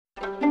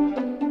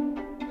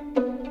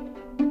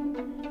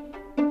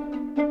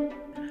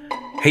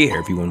Hey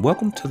everyone,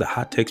 welcome to the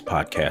Hot Takes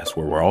Podcast,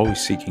 where we're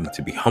always seeking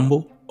to be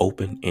humble,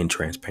 open, and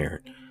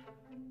transparent.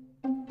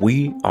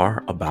 We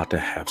are about to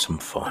have some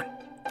fun.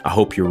 I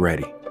hope you're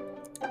ready.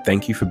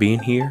 Thank you for being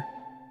here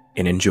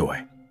and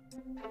enjoy.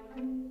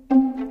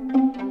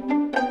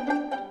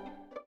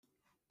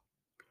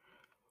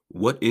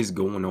 What is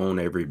going on,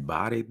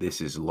 everybody?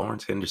 This is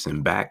Lawrence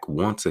Henderson back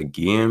once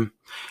again.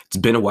 It's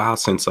been a while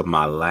since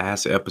my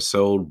last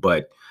episode,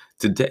 but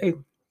today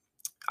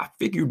I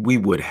figured we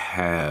would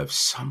have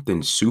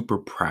something super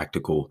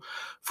practical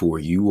for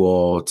you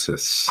all to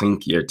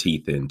sink your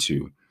teeth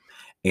into.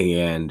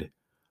 And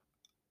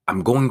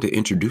I'm going to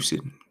introduce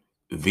it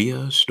via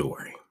a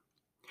story.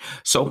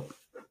 So,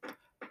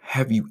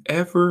 have you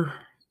ever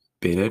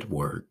been at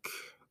work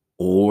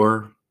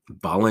or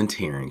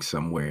volunteering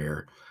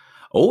somewhere,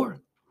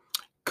 or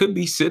could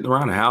be sitting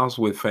around the house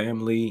with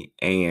family,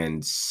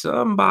 and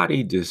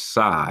somebody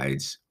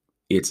decides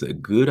it's a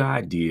good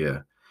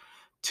idea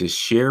to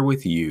share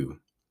with you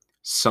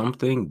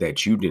something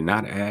that you did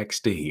not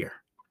ask to hear?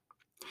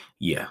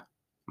 Yeah,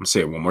 I'm gonna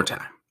say it one more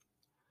time.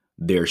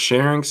 They're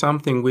sharing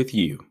something with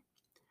you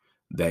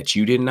that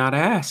you did not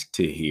ask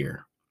to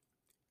hear.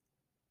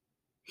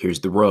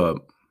 Here's the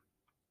rub,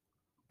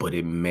 but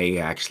it may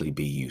actually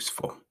be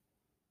useful.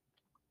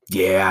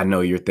 Yeah, I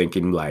know you're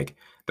thinking like,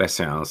 that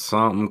sounds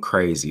something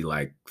crazy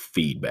like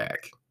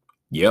feedback.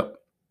 Yep,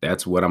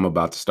 that's what I'm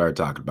about to start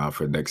talking about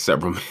for the next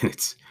several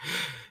minutes.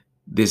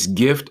 This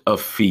gift of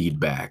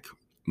feedback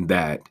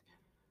that,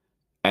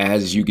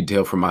 as you can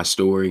tell from my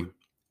story,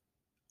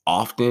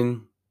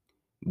 often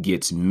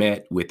gets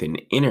met with an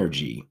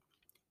energy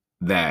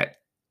that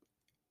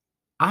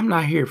I'm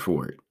not here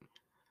for it.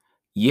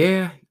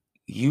 Yeah,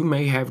 you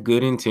may have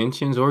good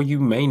intentions or you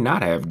may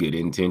not have good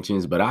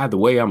intentions, but either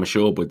way, I'm going to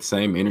show up with the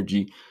same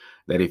energy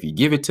that if you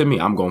give it to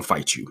me, I'm going to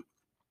fight you.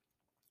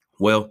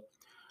 Well,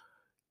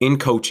 in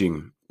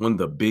coaching, one of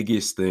the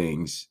biggest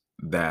things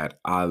that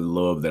I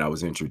love that I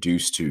was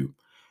introduced to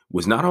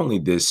was not only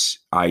this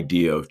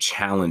idea of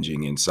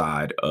challenging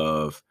inside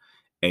of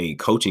a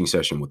coaching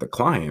session with a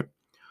client,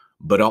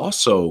 but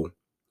also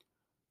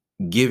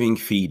giving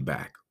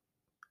feedback.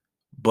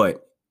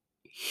 But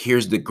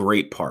here's the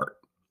great part: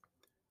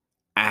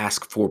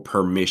 ask for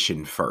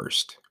permission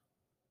first.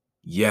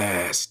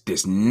 Yes,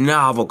 this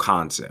novel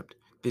concept.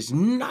 This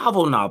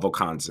novel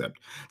concept.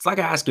 It's like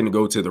asking to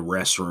go to the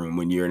restroom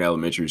when you're in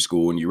elementary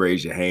school and you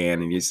raise your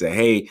hand and you say,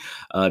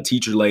 "Hey,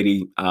 teacher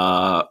lady,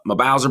 my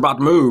bowels are about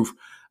to move.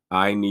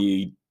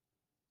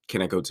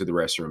 Can I go to the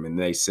restroom?" And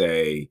they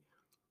say,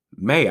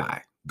 "May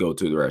I go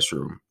to the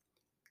restroom?"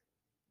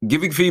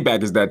 Giving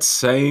feedback is that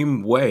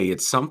same way.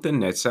 It's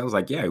something that sounds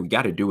like, yeah, we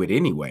got to do it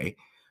anyway.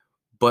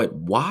 But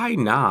why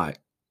not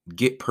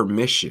get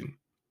permission?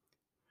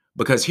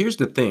 Because here's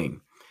the thing: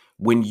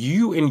 when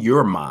you in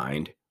your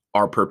mind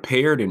are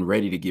prepared and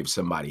ready to give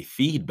somebody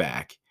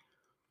feedback,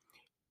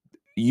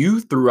 you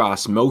through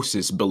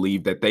osmosis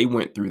believe that they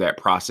went through that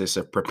process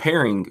of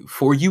preparing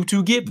for you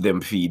to give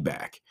them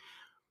feedback.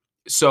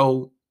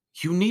 So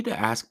you need to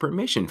ask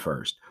permission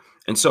first.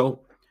 And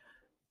so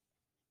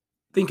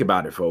think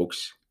about it,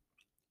 folks.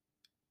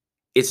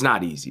 It's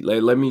not easy.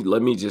 Let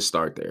me just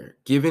start there.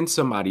 Giving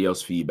somebody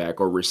else feedback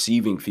or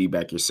receiving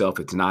feedback yourself,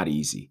 it's not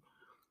easy.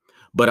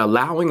 But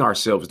allowing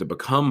ourselves to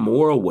become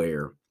more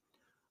aware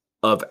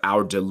of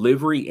our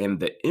delivery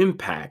and the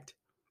impact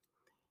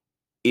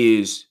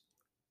is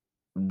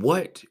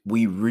what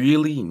we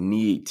really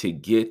need to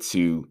get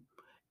to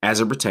as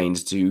it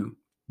pertains to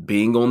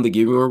being on the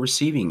giving or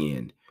receiving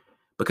end,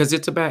 because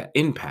it's about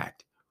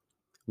impact.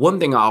 One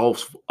thing I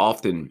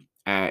often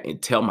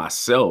tell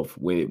myself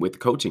with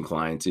coaching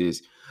clients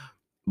is,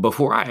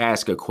 before I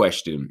ask a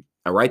question,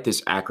 I write this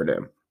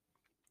acronym.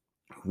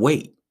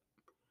 Wait,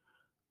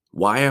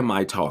 why am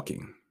I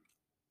talking?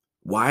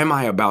 Why am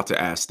I about to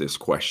ask this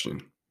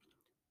question?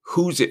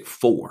 Who's it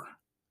for?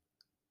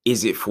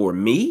 Is it for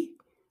me,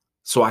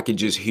 so I could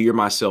just hear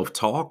myself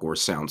talk or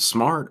sound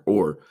smart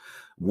or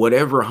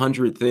whatever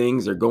 100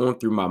 things are going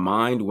through my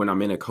mind when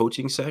I'm in a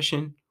coaching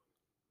session?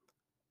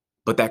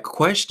 But that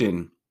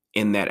question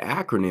in that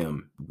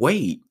acronym,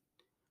 wait,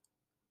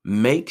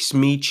 makes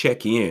me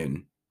check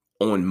in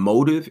on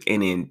motive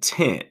and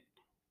intent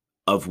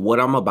of what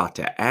I'm about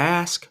to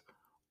ask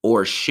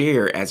or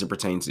share as it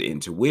pertains to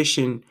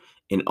intuition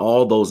and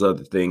all those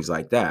other things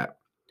like that.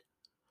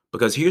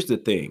 Because here's the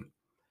thing: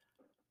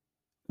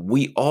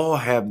 we all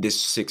have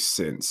this sixth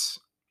sense,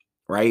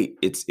 right?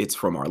 It's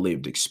from our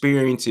lived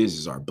experiences,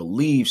 it's our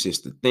beliefs,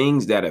 it's the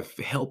things that have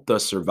helped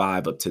us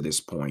survive up to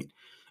this point.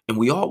 And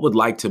we all would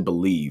like to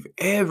believe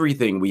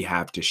everything we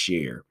have to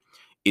share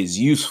is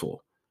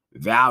useful,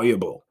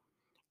 valuable,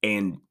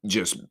 and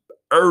just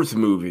earth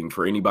moving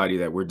for anybody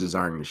that we're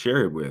desiring to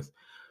share it with.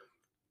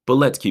 But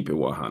let's keep it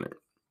 100.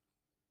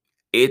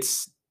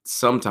 It's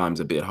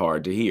sometimes a bit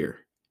hard to hear,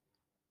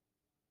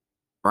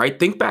 right?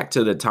 Think back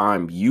to the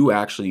time you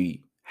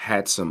actually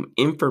had some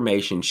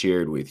information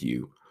shared with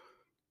you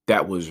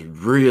that was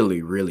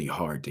really, really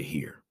hard to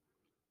hear.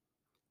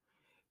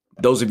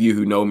 Those of you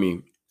who know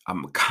me,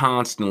 I'm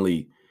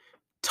constantly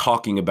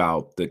talking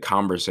about the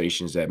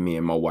conversations that me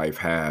and my wife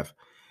have,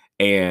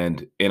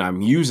 and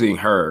I'm using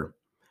her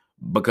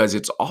because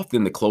it's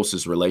often the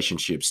closest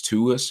relationships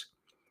to us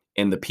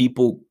and the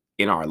people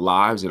in our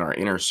lives, in our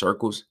inner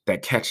circles,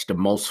 that catch the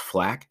most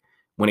flack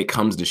when it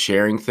comes to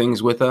sharing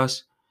things with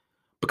us.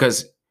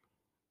 Because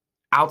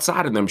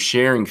outside of them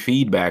sharing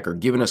feedback or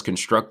giving us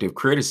constructive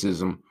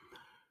criticism,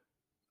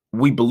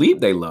 we believe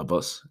they love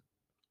us.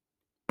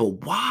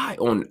 But why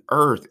on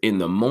earth, in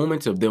the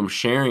moment of them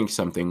sharing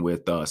something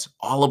with us,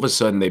 all of a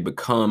sudden they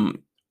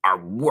become our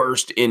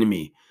worst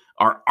enemy,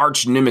 our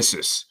arch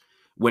nemesis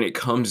when it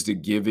comes to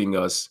giving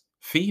us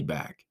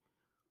feedback?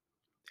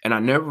 And I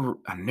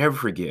never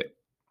forget,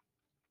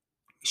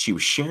 she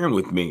was sharing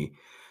with me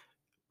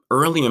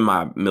early in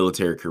my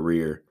military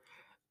career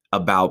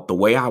about the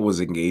way I was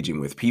engaging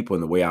with people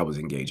and the way I was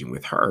engaging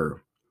with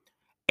her.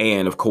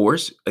 And of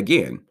course,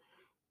 again,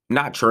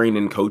 not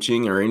training,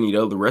 coaching, or any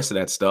of the rest of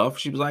that stuff.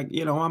 She was like,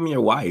 I'm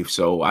your wife,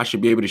 so I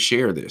should be able to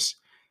share this.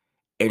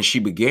 And she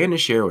began to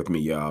share with me,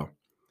 y'all,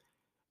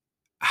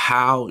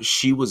 how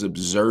she was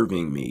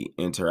observing me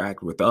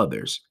interact with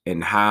others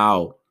and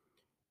how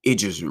it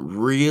just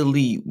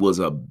really was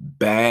a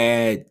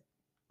bad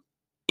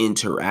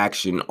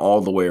interaction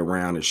all the way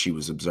around as she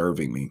was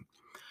observing me.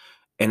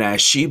 And as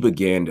she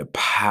began to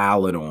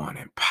pile it on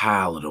and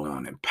pile it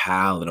on and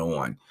pile it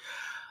on,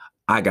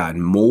 I got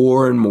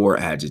more and more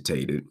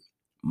agitated,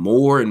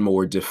 more and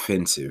more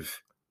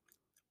defensive,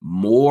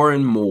 more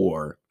and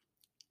more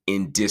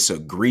in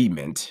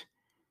disagreement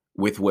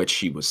with what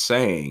she was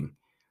saying,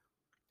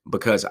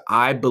 because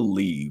I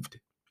believed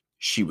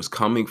she was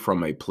coming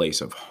from a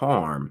place of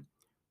harm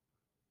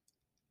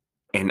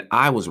and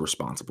I was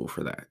responsible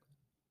for that.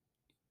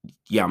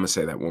 Yeah, I'm going to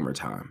say that one more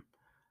time.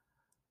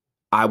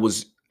 I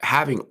was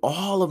having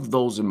all of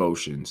those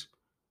emotions,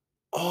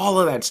 all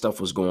of that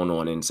stuff was going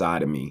on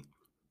inside of me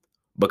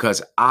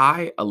because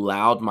I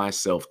allowed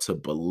myself to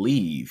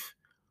believe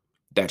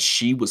that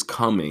she was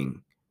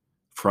coming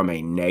from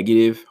a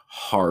negative,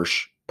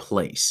 harsh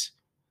place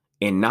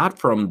and not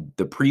from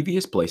the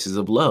previous places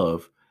of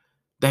love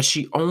that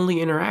she only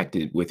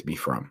interacted with me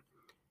from.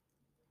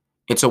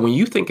 And so when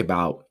you think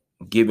about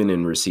giving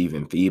and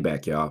receiving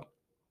feedback, y'all,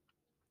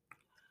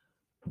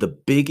 the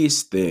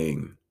biggest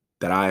thing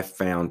that I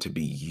found to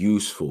be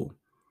useful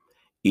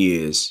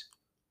is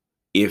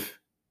if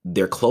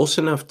they're close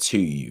enough to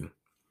you,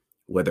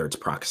 whether it's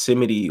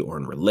proximity or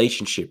in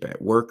relationship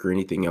at work or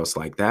anything else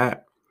like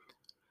that,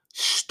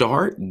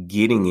 start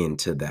getting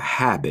into the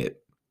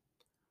habit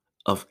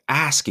of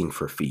asking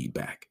for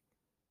feedback.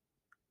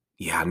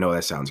 Yeah, I know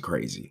that sounds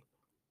crazy.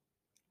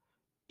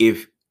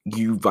 If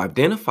you've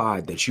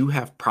identified that you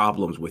have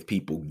problems with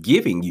people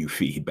giving you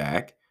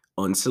feedback,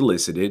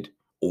 unsolicited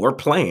or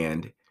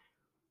planned,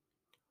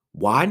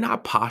 why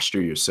not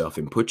posture yourself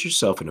and put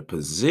yourself in a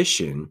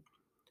position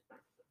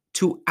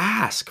to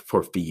ask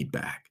for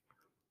feedback?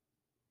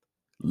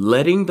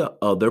 Letting the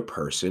other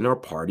person or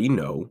party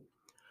know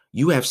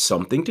you have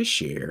something to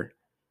share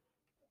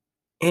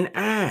and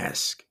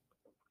ask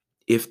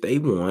if they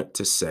want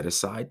to set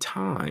aside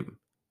time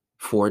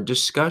for a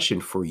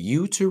discussion for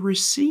you to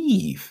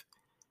receive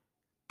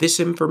this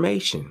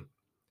information.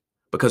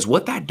 Because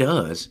what that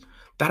does,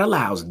 that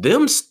allows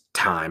them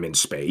time and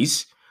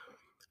space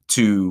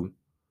to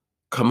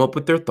come up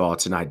with their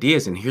thoughts and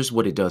ideas. And here's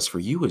what it does for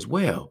you as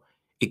well.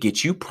 It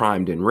gets you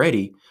primed and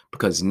ready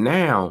because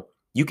now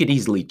you can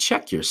easily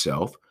check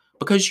yourself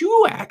because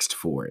you asked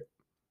for it.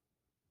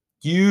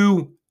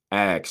 You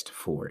asked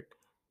for it.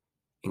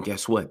 And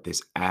guess what?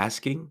 This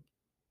asking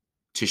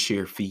to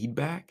share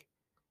feedback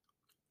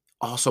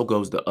also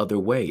goes the other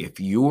way. If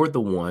you're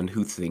the one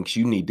who thinks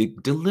you need to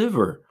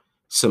deliver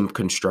some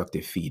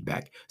constructive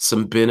feedback,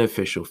 some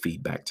beneficial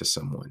feedback to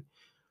someone.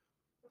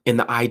 And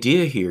the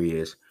idea here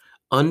is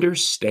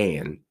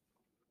understand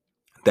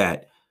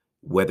that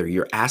whether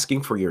you're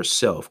asking for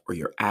yourself or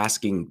you're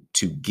asking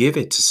to give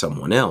it to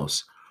someone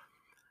else,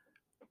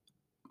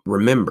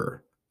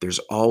 remember, there's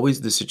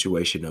always the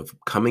situation of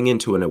coming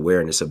into an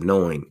awareness of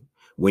knowing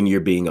when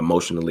you're being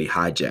emotionally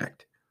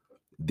hijacked,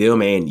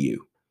 them and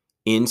you,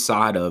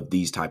 inside of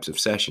these types of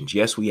sessions.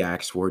 Yes, we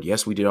asked for it.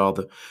 Yes,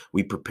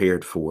 we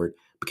prepared for it.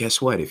 But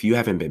guess what? If you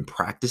haven't been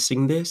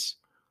practicing this,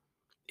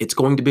 it's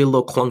going to be a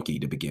little clunky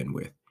to begin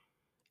with.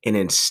 And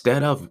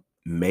instead of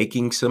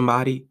making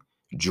somebody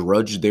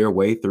drudge their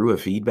way through a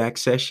feedback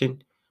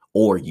session,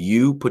 or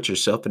you put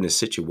yourself in a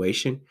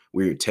situation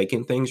where you're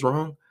taking things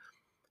wrong,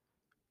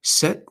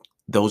 set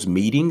those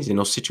meetings and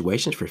those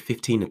situations for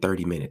 15 to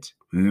 30 minutes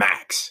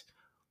max.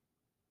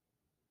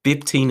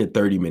 15 to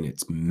 30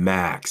 minutes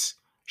max,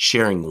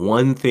 sharing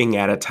one thing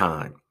at a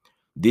time.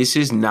 This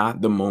is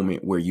not the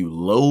moment where you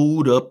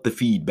load up the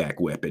feedback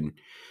weapon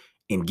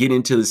and get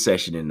into the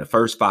session. In the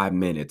first 5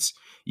 minutes,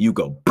 you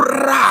go,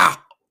 brow,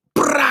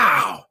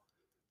 brow.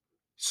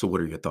 So what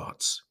are your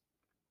thoughts?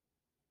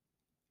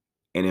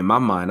 And in my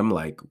mind, I'm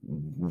like,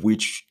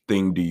 which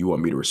thing do you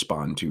want me to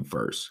respond to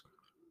first?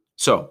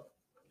 So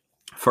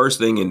first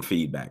thing in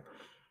feedback,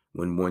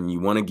 when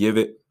you want to give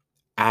it,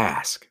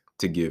 ask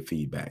to give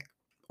feedback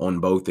on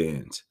both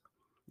ends.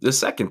 The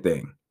second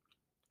thing,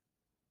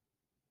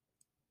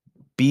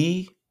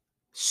 be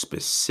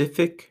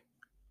specific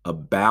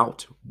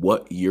about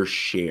what you're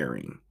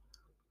sharing.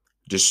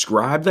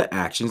 Describe the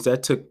actions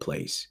that took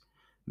place.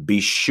 Be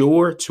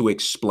sure to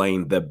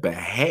explain the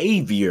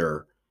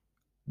behavior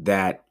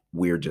that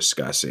we're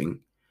discussing,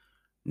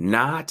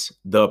 not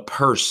the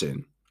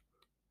person.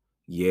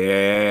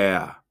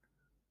 Yeah,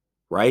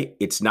 right?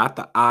 It's not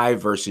the I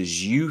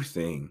versus you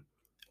thing.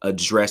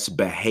 Address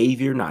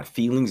behavior, not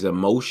feelings,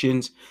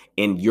 emotions,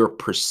 and your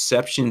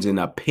perceptions and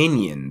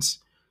opinions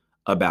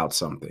about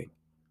something.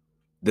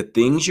 The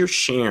things you're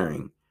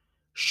sharing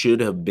should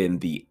have been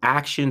the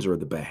actions or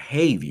the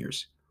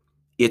behaviors.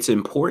 It's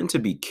important to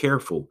be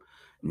careful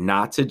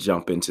not to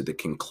jump into the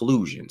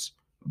conclusions.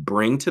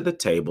 Bring to the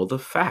table the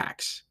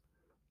facts.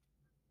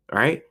 All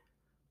right.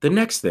 The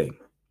next thing,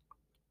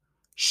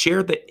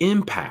 share the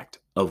impact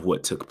of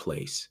what took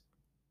place.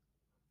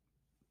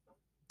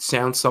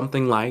 Sounds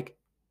something like,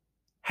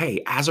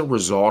 hey, as a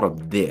result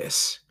of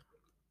this,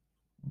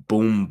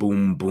 boom,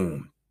 boom,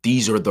 boom,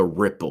 these are the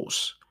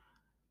ripples.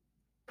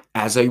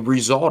 As a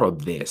result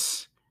of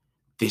this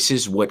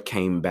is what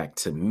came back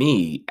to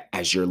me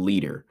as your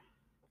leader,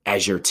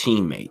 as your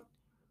teammate.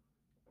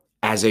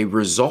 As a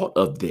result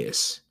of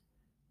this,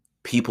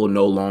 people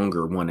no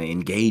longer want to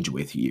engage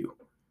with you.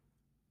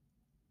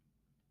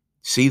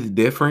 See the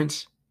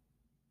difference?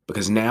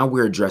 Because now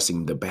we're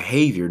addressing the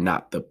behavior,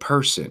 not the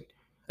person.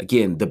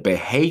 Again, the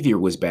behavior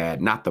was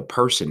bad, not the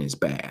person is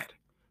bad.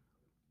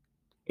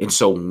 And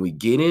so when we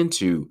get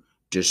into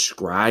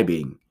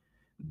describing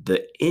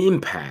the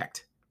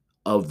impact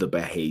of the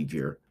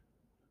behavior,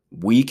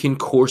 we can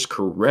course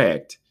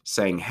correct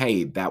saying,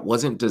 hey, that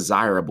wasn't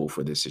desirable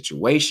for this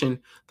situation,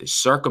 this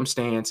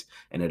circumstance,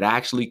 and it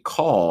actually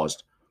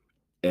caused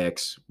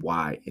X,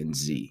 Y, and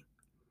Z.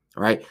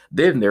 All right.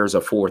 Then there's a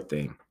fourth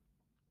thing,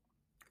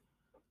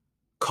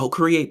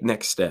 co-create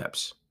next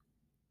steps,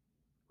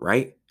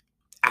 right?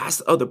 Ask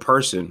the other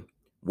person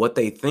what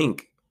they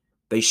think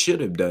they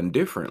should have done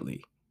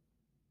differently.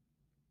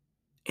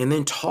 And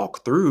then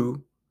talk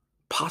through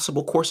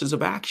possible courses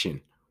of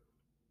action.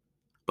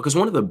 Because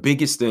one of the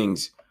biggest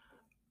things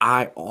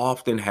I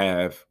often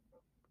have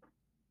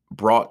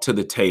brought to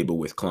the table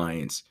with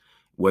clients,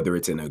 whether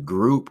it's in a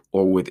group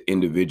or with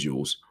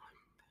individuals,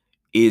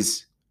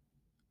 is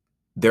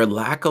their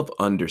lack of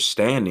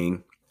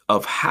understanding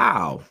of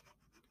how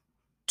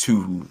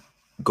to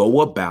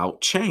go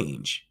about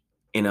change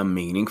in a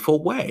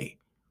meaningful way.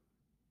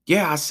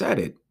 Yeah, I said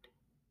it.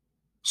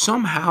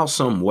 Somehow,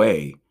 some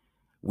way,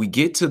 we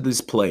get to this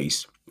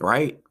place,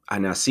 right?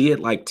 And I see it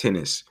like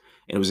tennis.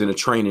 And it was in a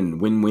training,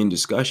 win-win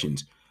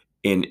discussions.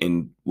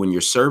 And when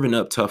you're serving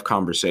up tough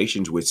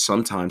conversations, which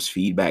sometimes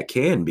feedback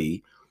can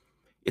be,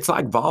 it's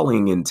like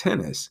volleying in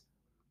tennis.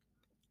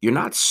 You're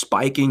not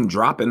spiking,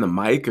 dropping the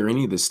mic or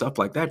any of the stuff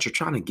like that. You're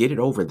trying to get it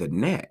over the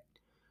net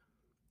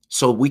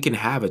so we can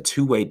have a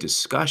two-way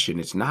discussion.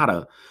 It's not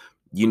a,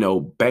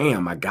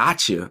 bam, I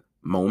got you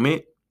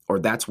moment, or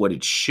that's what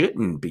it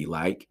shouldn't be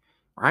like,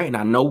 right? And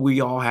I know we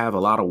all have a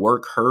lot of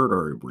work hurt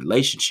or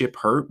relationship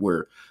hurt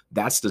where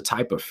that's the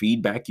type of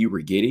feedback you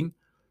were getting.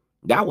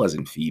 That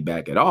wasn't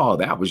feedback at all.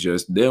 That was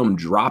just them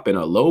dropping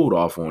a load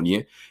off on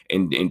you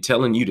and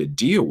telling you to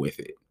deal with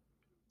it.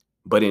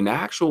 But in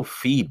actual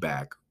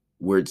feedback,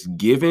 where it's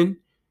given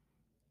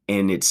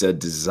and it's a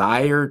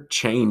desired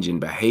change in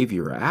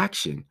behavior or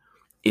action,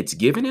 it's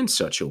given in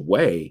such a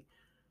way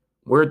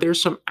where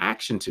there's some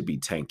action to be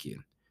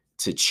taken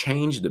to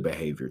change the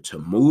behavior, to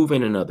move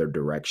in another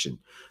direction,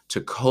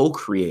 to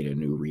co-create a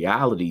new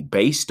reality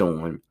based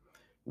on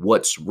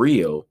what's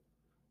real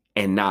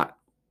and not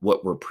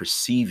what we're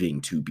perceiving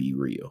to be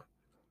real.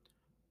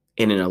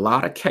 And in a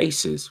lot of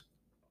cases,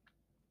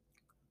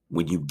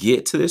 when you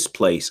get to this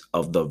place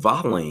of the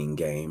volleying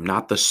game,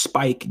 not the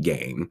spike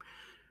game,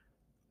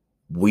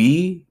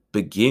 we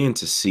begin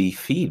to see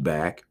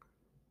feedback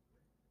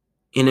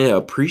in an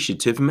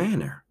appreciative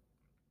manner.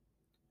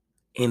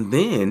 And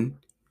then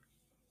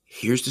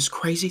here's this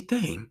crazy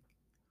thing.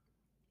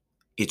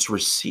 It's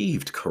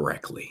received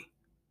correctly.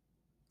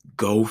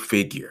 Go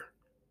figure.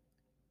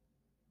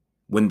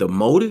 When the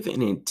motive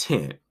and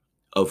intent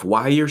of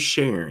why you're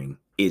sharing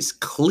is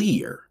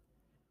clear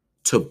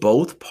to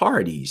both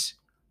parties,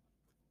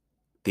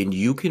 then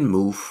you can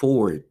move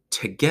forward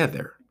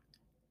together.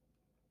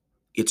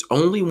 It's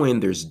only when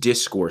there's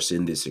discourse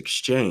in this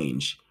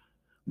exchange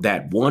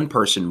that one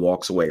person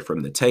walks away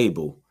from the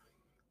table,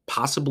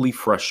 possibly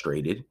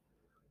frustrated,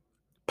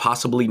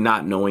 possibly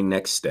not knowing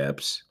next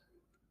steps,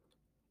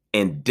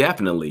 and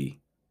definitely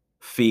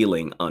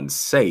feeling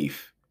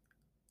unsafe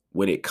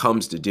when it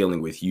comes to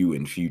dealing with you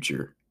in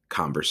future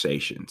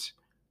conversations.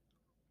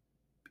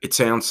 It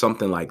sounds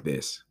something like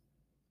this.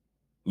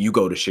 You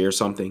go to share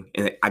something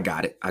and I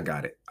got it. I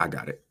got it. I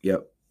got it.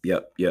 Yep.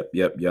 Yep. Yep.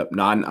 Yep. Yep.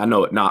 No, I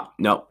know it. Nah,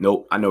 no,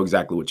 nope. I know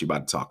exactly what you're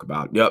about to talk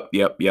about. Yep.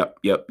 Yep. Yep.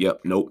 Yep.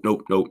 Yep. Nope.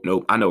 Nope. Nope.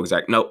 Nope. I know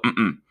exactly. Nope.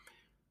 Mm-mm.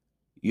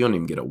 You don't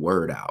even get a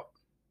word out,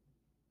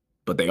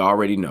 but they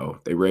already know.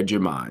 They read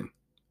your mind.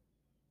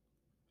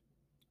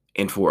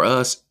 And for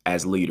us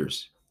as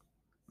leaders,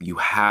 You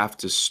have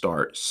to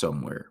start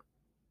somewhere.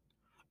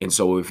 And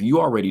so if you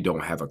already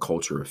don't have a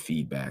culture of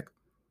feedback,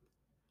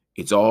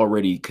 it's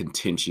already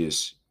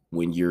contentious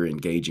when you're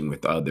engaging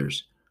with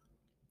others.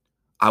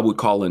 I would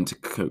call into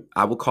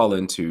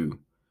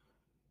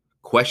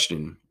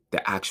question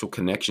the actual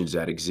connections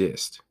that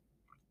exist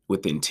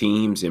within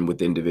teams and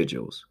with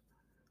individuals.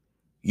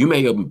 You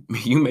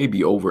may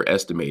be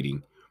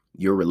overestimating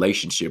your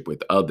relationship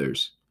with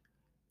others,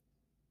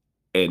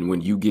 and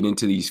when you get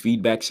into these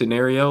feedback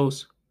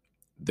scenarios,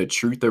 the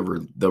truth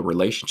of the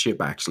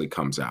relationship actually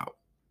comes out.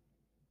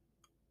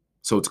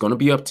 So it's going to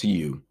be up to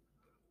you.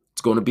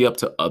 It's going to be up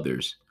to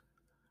others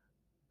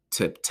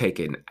to take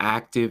an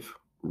active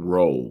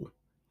role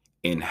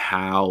in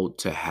how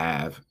to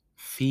have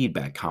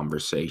feedback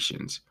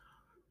conversations.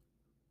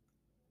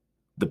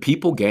 The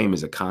people game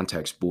is a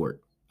contact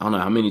sport. I don't know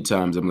how many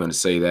times I'm going to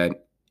say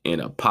that in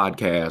a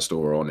podcast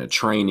or on a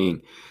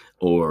training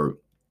or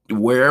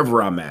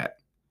wherever I'm at.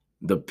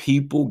 The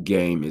people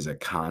game is a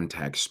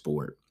contact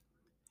sport.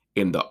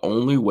 And the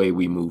only way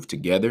we move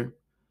together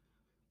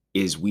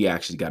is we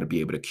actually got to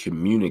be able to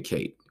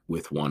communicate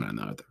with one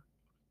another.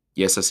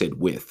 Yes, I said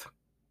with,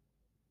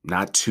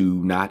 not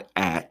to, not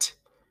at.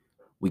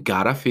 We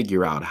got to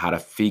figure out how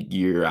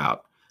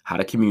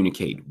to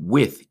communicate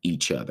with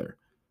each other,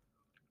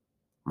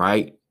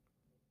 right?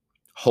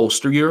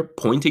 Holster your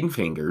pointing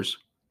fingers,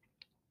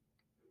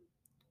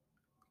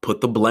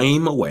 put the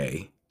blame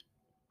away,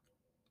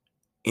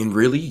 and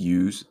really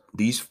use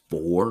these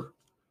 4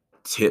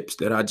 tips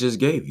that I just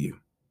gave you.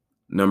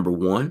 Number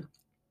 1,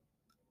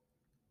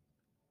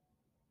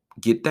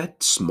 get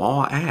that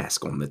small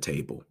ask on the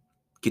table.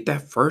 Get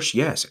that first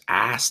yes.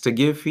 Ask to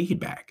give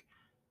feedback.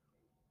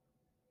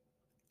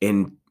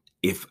 And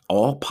if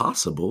all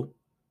possible,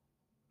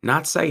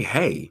 not say,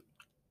 hey,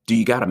 do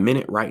you got a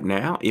minute right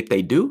now? If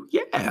they do,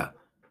 yeah.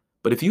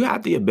 But if you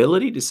have the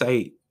ability to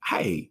say,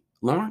 hey,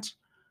 Lawrence,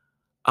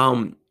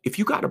 if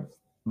you got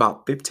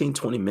about 15,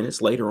 20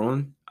 minutes later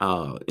on,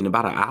 in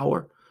about an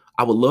hour,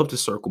 I would love to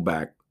circle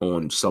back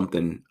on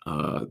something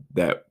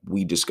that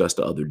we discussed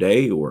the other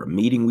day or a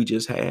meeting we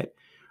just had.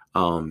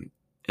 And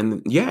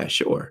then, yeah,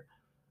 sure.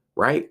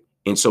 Right.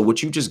 And so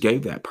what you just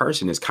gave that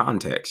person is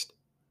context,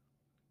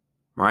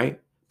 right?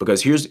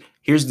 Because here's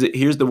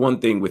the one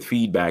thing with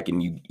feedback,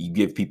 and you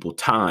give people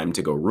time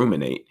to go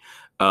ruminate.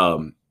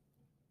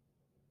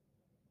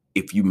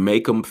 If you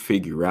make them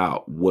figure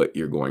out what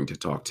you're going to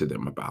talk to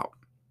them about,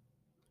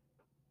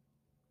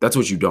 that's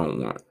what you don't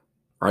want,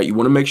 right? You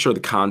want to make sure the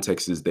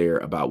context is there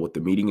about what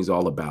the meeting is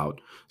all about,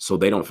 so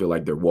they don't feel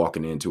like they're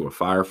walking into a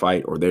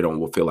firefight, or they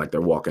don't feel like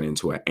they're walking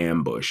into an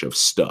ambush of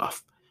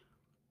stuff,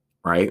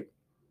 right?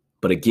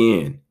 But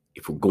again,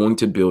 if we're going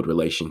to build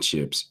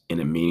relationships in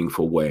a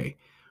meaningful way,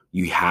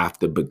 we have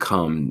to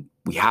begin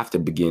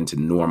to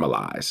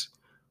normalize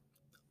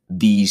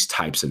these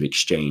types of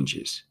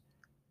exchanges,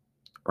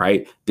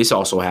 right? This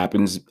also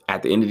happens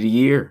at the end of the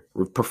year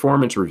with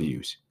performance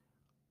reviews.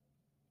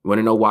 You want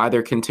to know why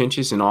they're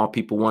contentious and all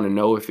people want to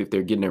know if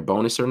they're getting their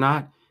bonus or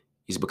not?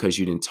 Is because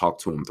you didn't talk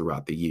to them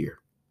throughout the year.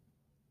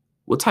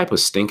 What type of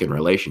stinking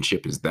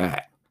relationship is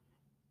that,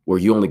 where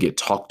you only get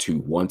talked to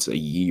once a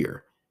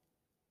year?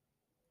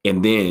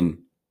 And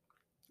then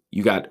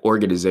you got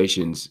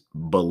organizations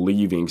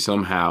believing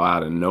somehow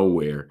out of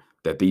nowhere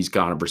that these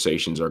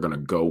conversations are going to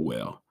go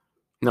well.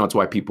 No, it's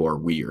why people are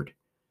weird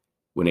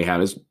when they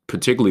have this,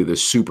 particularly the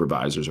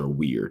supervisors are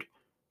weird,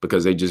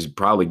 because they just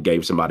probably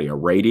gave somebody a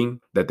rating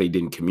that they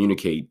didn't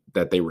communicate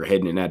that they were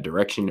heading in that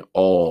direction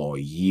all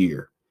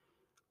year.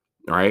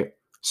 All right.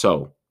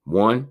 So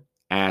 1,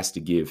 ask to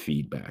give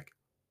feedback.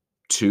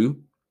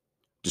 2,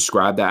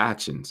 describe the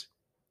actions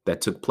that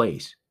took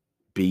place.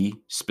 Be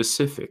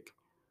specific.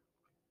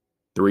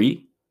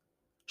 3,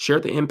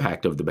 share the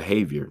impact of the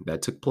behavior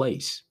that took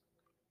place.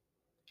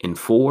 And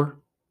 4,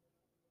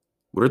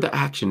 what are the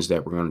actions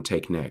that we're going to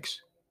take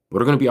next?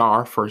 What are going to be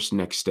our first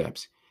next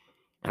steps?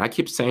 And I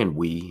keep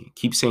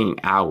saying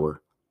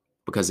our,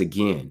 because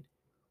again,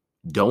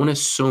 don't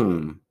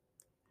assume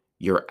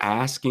you're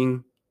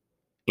asking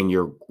and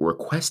you're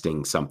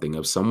requesting something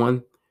of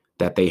someone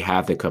that they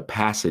have the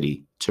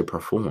capacity to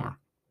perform.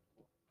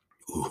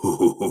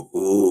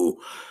 Ooh,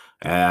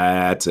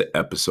 that's an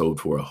episode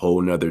for a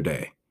whole nother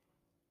day.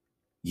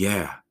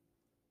 Yeah.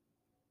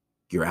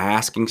 You're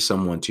asking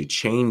someone to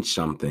change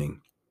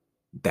something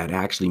that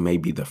actually may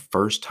be the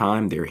first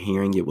time they're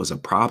hearing it was a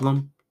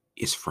problem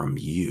is from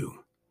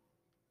you.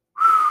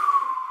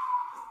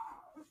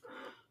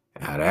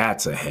 Now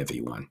that's a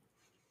heavy one.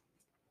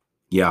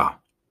 Yeah.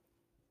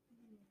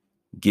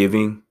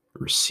 Giving,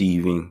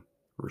 receiving,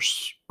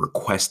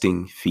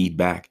 requesting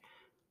feedback,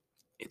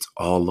 it's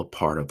all a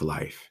part of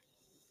life.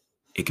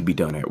 It can be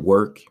done at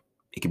work.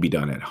 It can be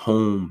done at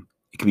home.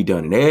 It can be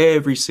done in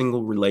every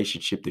single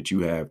relationship that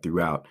you have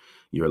throughout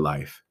your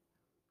life.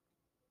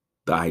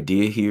 The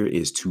idea here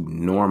is to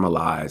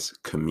normalize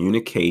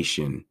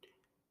communication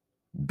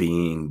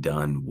being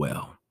done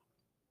well,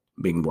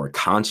 being more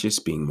conscious,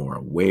 being more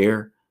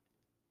aware.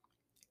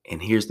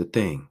 And here's the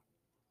thing.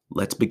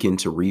 Let's begin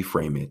to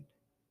reframe it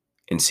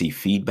and see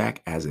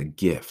feedback as a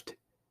gift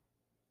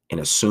and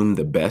assume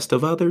the best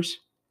of others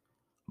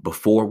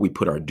before we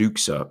put our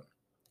dukes up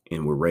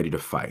and we're ready to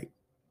fight.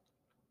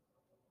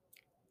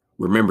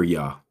 Remember,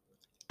 y'all,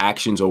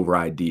 actions over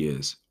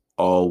ideas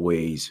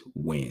always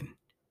win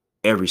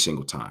every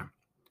single time,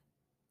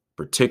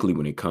 particularly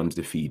when it comes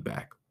to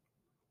feedback.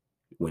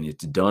 When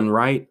it's done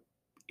right,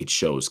 it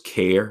shows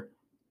care,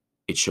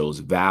 it shows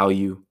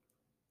value,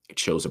 it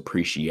shows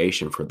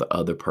appreciation for the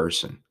other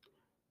person.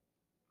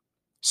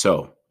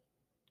 So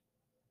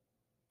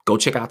go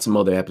check out some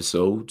other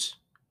episodes.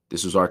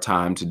 This was our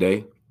time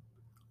today.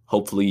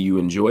 Hopefully you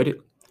enjoyed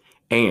it.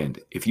 And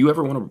if you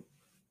ever want to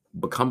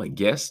become a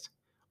guest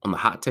on the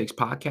Hot Takes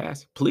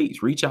podcast,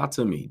 please reach out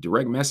to me.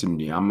 Direct message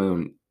me. I'm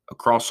on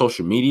across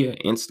social media,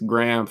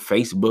 Instagram,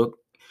 Facebook,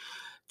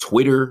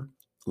 Twitter,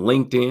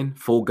 LinkedIn,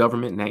 full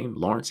government name,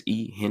 Lawrence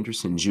E.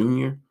 Henderson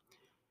Jr.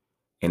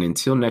 And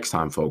until next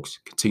time, folks,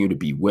 continue to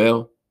be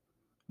well,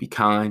 be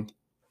kind,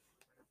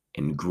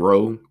 and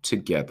grow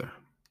together.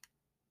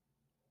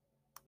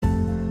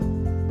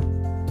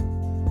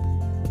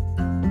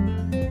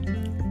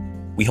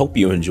 We hope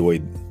you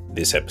enjoyed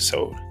this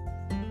episode.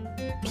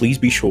 Please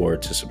be sure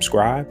to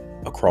subscribe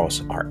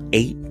across our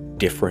 8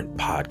 different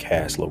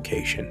podcast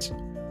locations.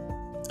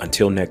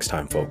 Until next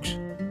time, folks,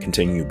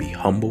 continue to be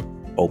humble,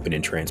 open,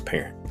 and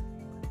transparent.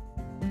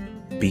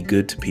 Be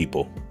good to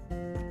people,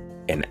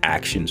 and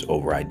actions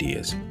over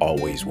ideas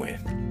always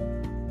win.